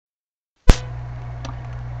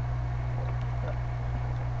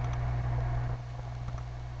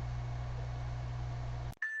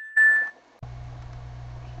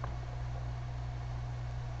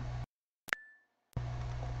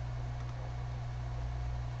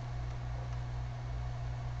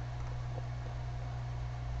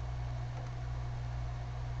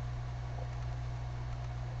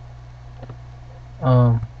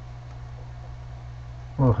Um,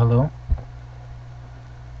 well, hello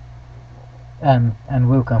and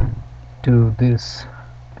welcome to this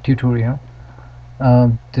tutorial.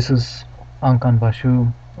 This is Ankan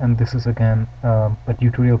Bashu, and this is again a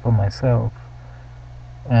tutorial for myself.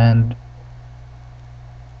 And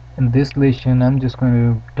in this lesson, I'm just going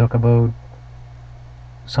to talk about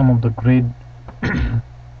some of the grid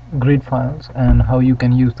grid files and how you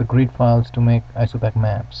can use the grid files to make Isopach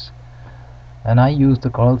maps. And I use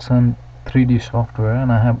the Carlson 3D software,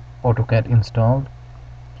 and I have AutoCAD installed,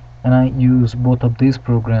 and I use both of these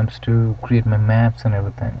programs to create my maps and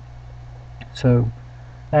everything. So,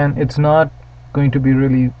 and it's not going to be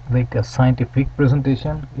really like a scientific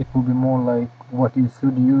presentation. It will be more like what you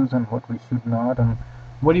should use and what we should not, and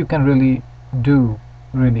what you can really do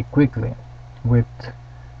really quickly with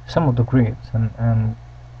some of the grids,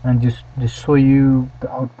 and just show you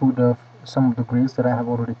the output of some of the grids that I have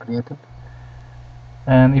already created.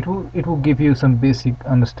 And it will give you some basic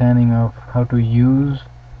understanding of how to use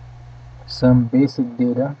some basic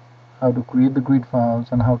data, how to create the grid files,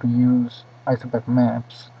 and how to use Isopach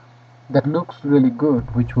maps that looks really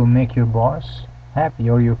good, which will make your boss happy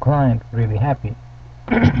or your client really happy.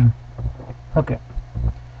 Okay,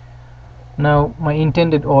 now my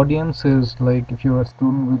intended audience is like if you're a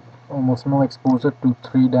student with almost no exposure to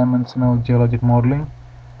three-dimensional geologic modeling,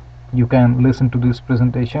 you can listen to this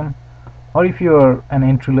presentation. Or if you're an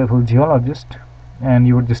entry-level geologist and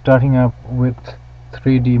you're just starting up with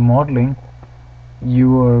 3D modeling,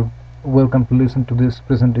 you are welcome to listen to this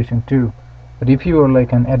presentation too. But if you are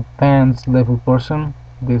like an advanced level person,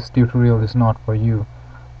 this tutorial is not for you.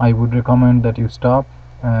 I would recommend that you stop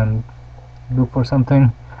and look for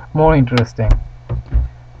something more interesting.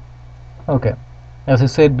 Okay, as I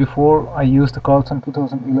said before, I used the Carlson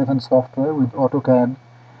 2011 software with AutoCAD,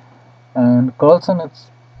 and Carlson is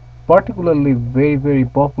particularly very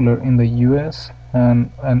popular in the US,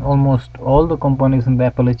 and almost all the companies in the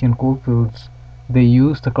Appalachian coalfields, they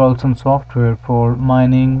use the Carlson software for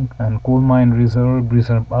mining and coal mine reserve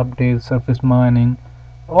updates, surface mining,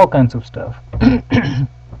 all kinds of stuff.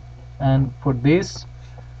 And for this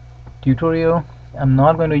tutorial, I'm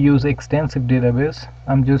not going to use extensive database.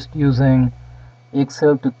 I'm just using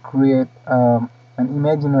Excel to create an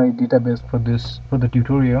imaginary database for the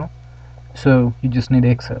tutorial. So you just need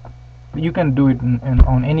Excel. You can do it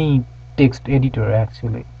on any text editor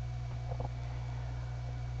actually.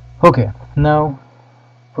 Okay, now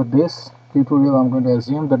for this tutorial I'm going to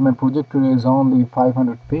assume that my projector is only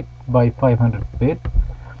 500 feet by 500 feet,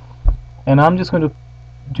 and I'm just going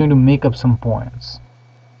to make up some points,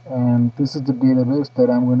 and this is the database that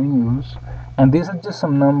I'm going to use, and these are just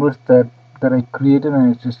some numbers that I created,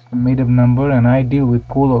 and it's just a made up number, and I deal with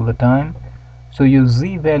coal all the time. So your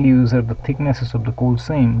Z values are the thicknesses of the coal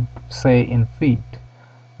seam, say in feet,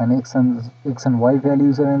 and X and Y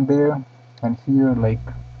values are in there, and here like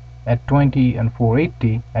at 20 and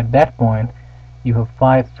 480, at that point you have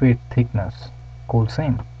 5 feet thickness coal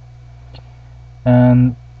seam,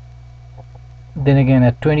 and then again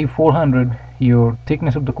at 2400 your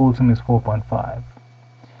thickness of the coal seam is 4.5.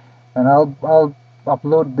 And I'll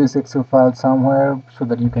upload this Excel file somewhere so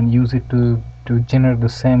that you can use it to generate the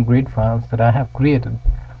same grid files that I have created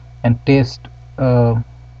and test the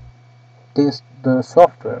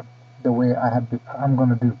software the way I'm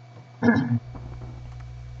gonna do.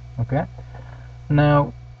 Okay,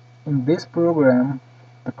 now in this program,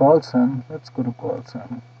 the Carlson, let's go to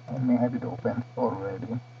Carlson. I may have it open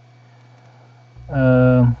already.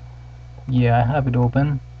 Yeah, I have it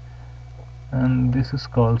open, and this is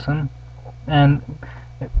Carlson, and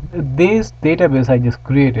this database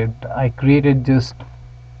I created just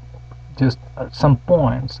some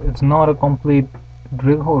points. It's not a complete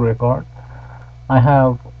drill hole record. I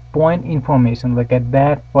have point information, like at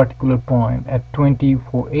that particular point at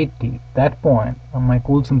 2480, that point my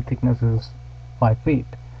coal seam thickness is 5 feet.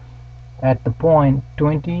 At the point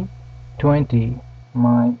 2020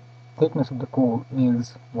 my thickness of the coal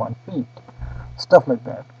is 1 feet, stuff like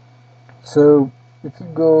that. So if you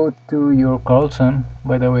go to your Carlson,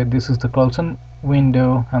 by the way, this is the Carlson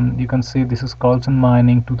window, and you can see this is Carlson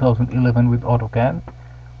Mining 2011 with AutoCAD,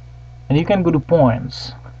 and you can go to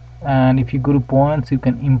points, and if you go to points you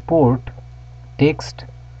can import text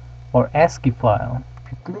or ASCII file.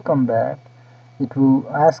 If you click on that, it will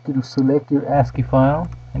ask you to select your ASCII file,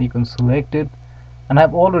 and you can select it, and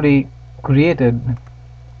I've already created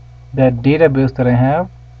that database that I have.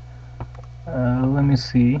 Let me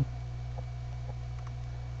see,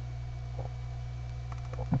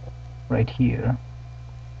 right here,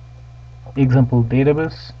 example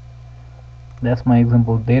database. That's my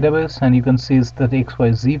example database, and you can see it's that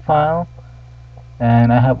XYZ file,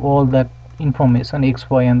 and I have all that information, x,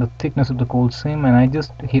 y, and the thickness of the coal seam, and I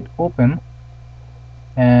just hit open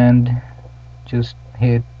and just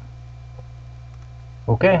hit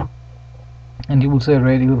OK, and you will say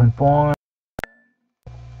rate 11 point.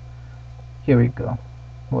 Here we go.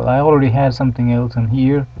 Well, I already had something else in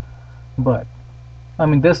here, but I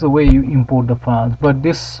mean that's the way you import the files, but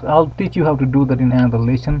this I'll teach you how to do that in another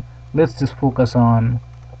lesson. Let's just focus on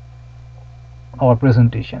our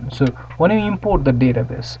presentation. So when you import the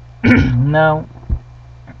database now,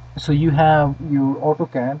 so you have your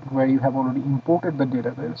AutoCAD where you have already imported the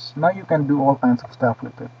database. Now you can do all kinds of stuff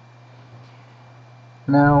with it.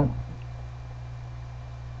 Now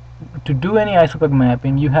to do any Isopach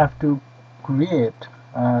mapping, you have to create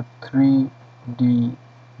a 3D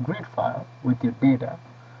grid file with your data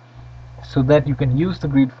so that you can use the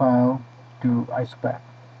grid file to Isopach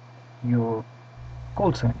your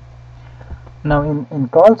coal seam. Now in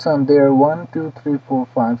Carlson there are 1, 2, 3, 4,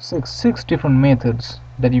 5, 6 different methods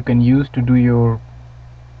that you can use to do your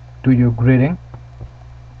gridding,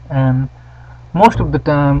 and most of the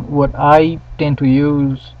time what I tend to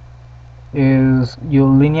use is your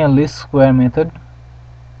linear least square method,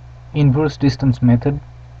 inverse distance method,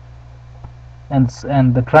 and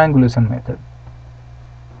the triangulation method.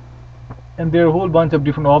 And there are a whole bunch of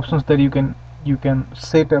different options that you can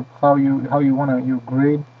set up how you wanna you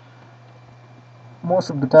grade.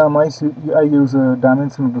 Most of the time I use a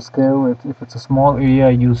dimension of the scale. If it's a small area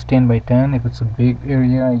I use 10 by 10. If it's a big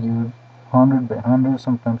area I use 100 by 100,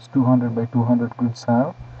 sometimes 200 by 200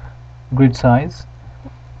 grid size.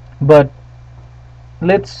 But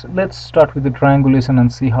let's start with the triangulation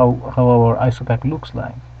and see how our Isopach looks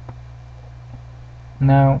like.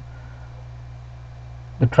 Now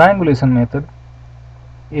the triangulation method,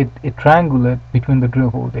 it triangulates between the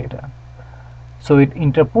drill hole data. So it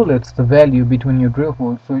interpolates the value between your drill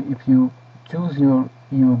holes. So if you choose your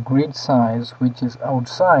grid size which is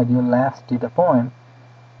outside your last data point,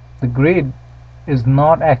 the grid is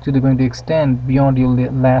not actually going to extend beyond your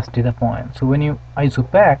last data point. So when you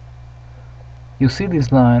Isopach, you see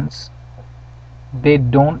these lines, they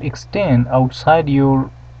don't extend outside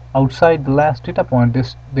the last data point.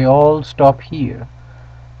 They all stop here.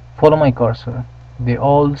 Follow my cursor. They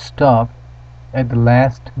all stop at the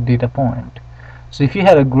last data point. So if you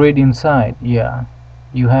had a grid inside, yeah,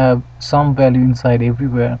 you have some value inside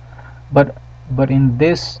everywhere, but in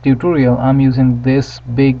this tutorial I'm using this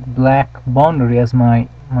big black boundary as my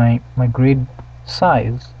grid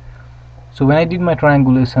size. So when I did my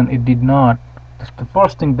triangulation, it did not, the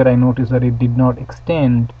first thing that I noticed that it did not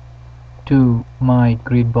extend to my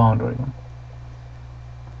grid boundary.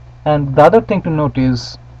 And the other thing to note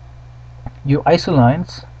is your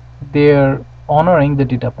isolines, they're honoring the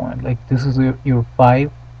data point. Like this is your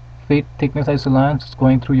 5 feet thickness isolines. It's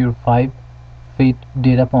going through your 5 feet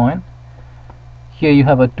data point. Here you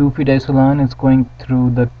have a 2 feet isoline. It's going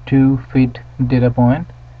through the 2 feet data point.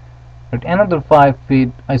 But another 5 feet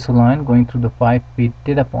isoline going through the 5 feet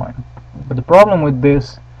data point. But the problem with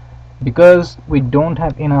this, because we don't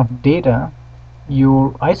have enough data,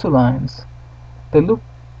 your isolines, they look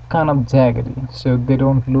kind of jaggedy, so they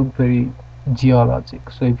don't look very geologic.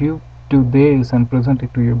 So if you do this and present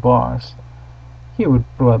it to your boss, he would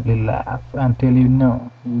probably laugh and tell you,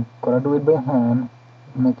 no, you gotta do it by hand,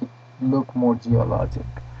 make it look more geologic.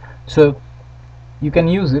 So you can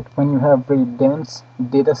use it when you have very dense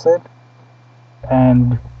data set,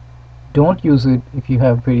 and don't use it if you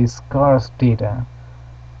have very scarce data,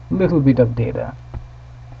 little bit of data.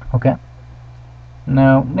 Okay,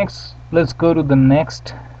 now next let's go to the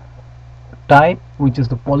next type, which is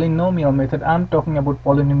the polynomial method. I'm talking about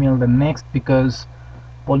polynomial the next because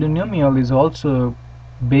polynomial is also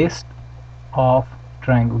based off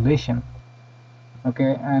triangulation.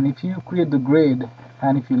 Okay, and if you create the grid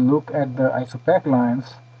and if you look at the Isopach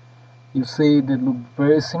lines, you see they look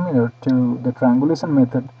very similar to the triangulation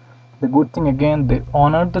method. The good thing again, they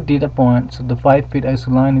honor the data point, so the 5 feet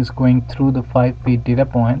isoline is going through the 5 feet data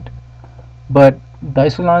point, but the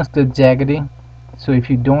isolines, they're jaggedy, so if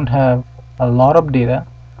you don't have a lot of data,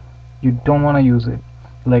 you don't want to use it.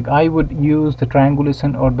 Like I would use the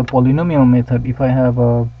triangulation or the polynomial method if I have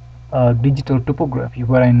a digital topography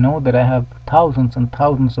where I know that I have thousands and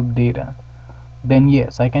thousands of data. Then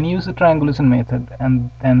yes, I can use the triangulation method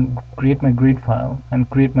and create my grid file and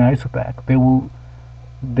create my Isopach.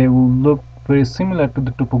 They will look very similar to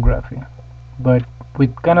the topography, but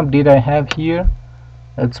with kind of data I have here,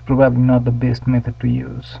 it's probably not the best method to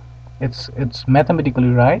use. It's mathematically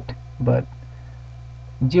right, but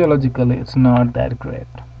geologically it's not that great.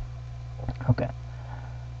 Okay,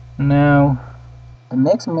 now the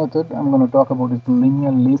next method I'm going to talk about is the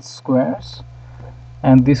linear least squares.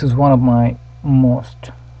 and this is one of my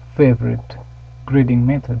most favorite grading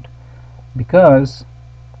method because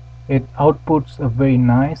it outputs a very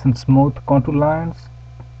nice and smooth contour lines,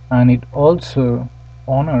 and it also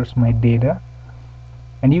honors my data,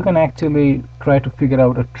 and you can actually try to figure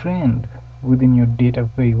out a trend within your data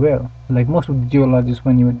very well. Like most of the geologists,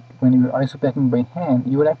 when you were isopaching by hand,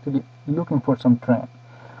 you were actually looking for some trend.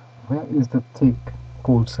 Where is the thick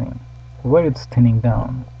coal seam? Where it's thinning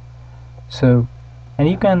down? So, and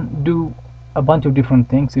you can do a bunch of different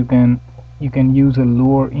things. You can use a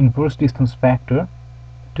lower inverse distance factor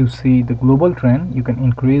to see the global trend. You can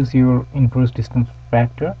increase your inverse distance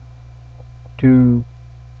factor to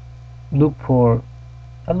look for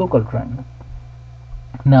a local trend.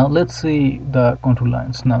 Now let's see the contour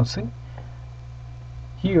lines. Now see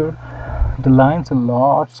here, the lines are a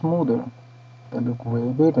lot smoother. They look way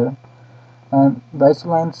better, and the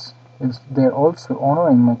isolines is they're also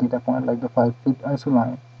honoring my data point. Like the 5 feet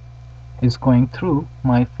isoline is going through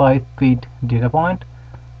my 5 feet data point.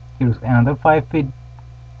 Here's another 5 feet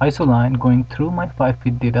isoline going through my 5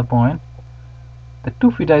 feet data point. The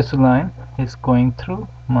 2 feet isoline is going through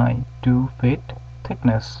my 2 feet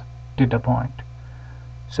thickness data point.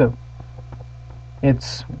 So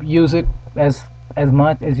it's use it as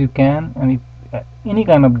much as you can, and any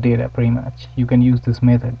kind of data pretty much you can use this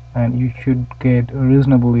method, and you should get a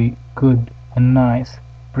reasonably good and nice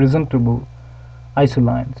presentable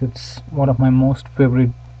isolines. It's one of my most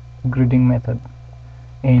favorite gridding method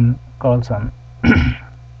in Carlson.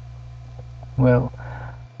 Well,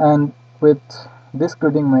 and with this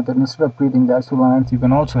gridding method, instead of creating the isolines, you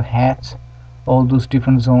can also hatch all those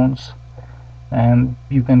different zones, and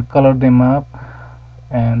you can color them up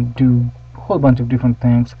and do a whole bunch of different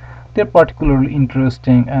things. They're particularly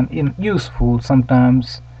interesting and useful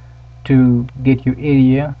sometimes to get your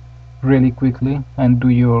area really quickly and do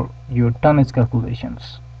your tonnage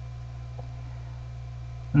calculations.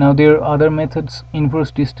 Now there are other methods.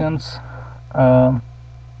 Inverse distance, uh,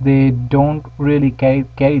 they don't really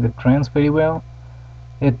carry the trends very well.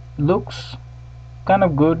 It looks kind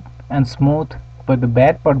of good and smooth, but the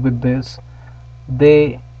bad part with this,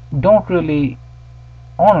 they don't really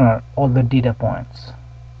honor all the data points.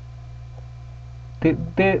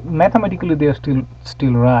 They mathematically they are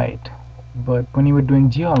still right, but when you were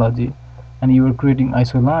doing geology and you were creating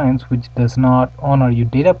isolines which does not honor your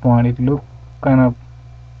data point, it looked kind of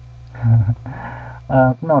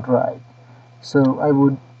not right. So I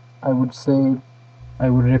would say I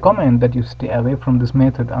would recommend that you stay away from this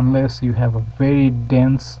method unless you have a very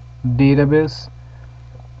dense database,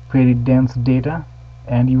 very dense data,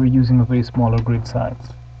 and you are using a very smaller grid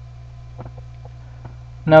size.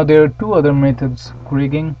 Now there are two other methods,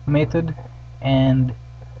 kriging method and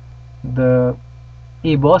the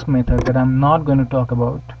EBOS method, that I'm not going to talk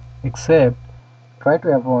about, except try to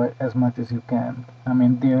avoid as much as you can. I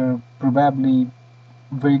mean, they're probably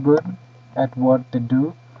very good at what they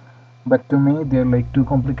do, but to me they're like too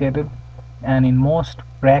complicated, and in most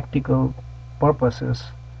practical purposes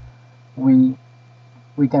we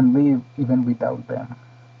we can live even without them.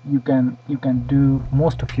 You can do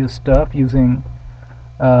most of your stuff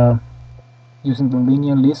uh, using the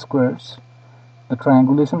linear least squares, the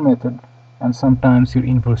triangulation method, and sometimes your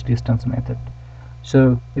inverse distance method.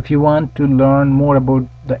 So if you want to learn more about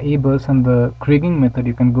the ABUS and the kriging method,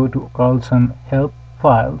 you can go to Carlson help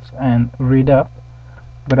files and read up.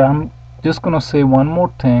 But I'm just gonna say one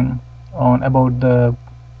more thing on about the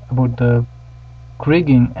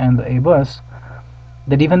kriging and the ABUS,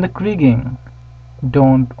 that even the kriging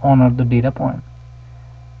don't honor the data point,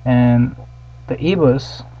 and the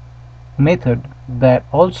ABUS method that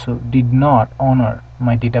also did not honor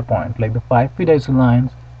my data point, like the 5 feet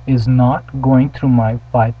isolines is not going through my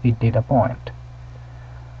 5 feet data point.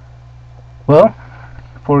 Well,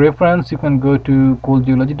 for reference you can go to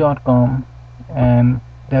coalgeology.com, and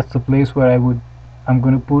that's the place where I'm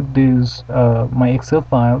going to put this my Excel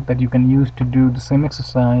file that you can use to do the same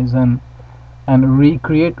exercise and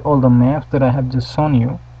recreate all the maps that I have just shown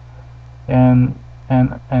you, and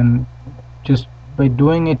just by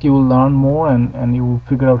doing it you will learn more, and you will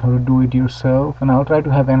figure out how to do it yourself. And I'll try to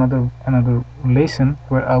have another lesson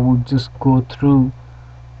where I will just go through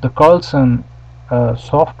the Carlson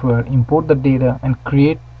software, import the data, and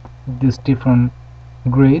create these different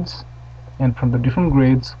grades, and from the different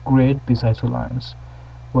grades grade these isolines.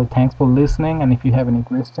 Well, thanks for listening, and if you have any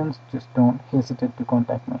questions, just don't hesitate to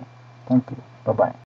contact me. Thank you. Bye bye.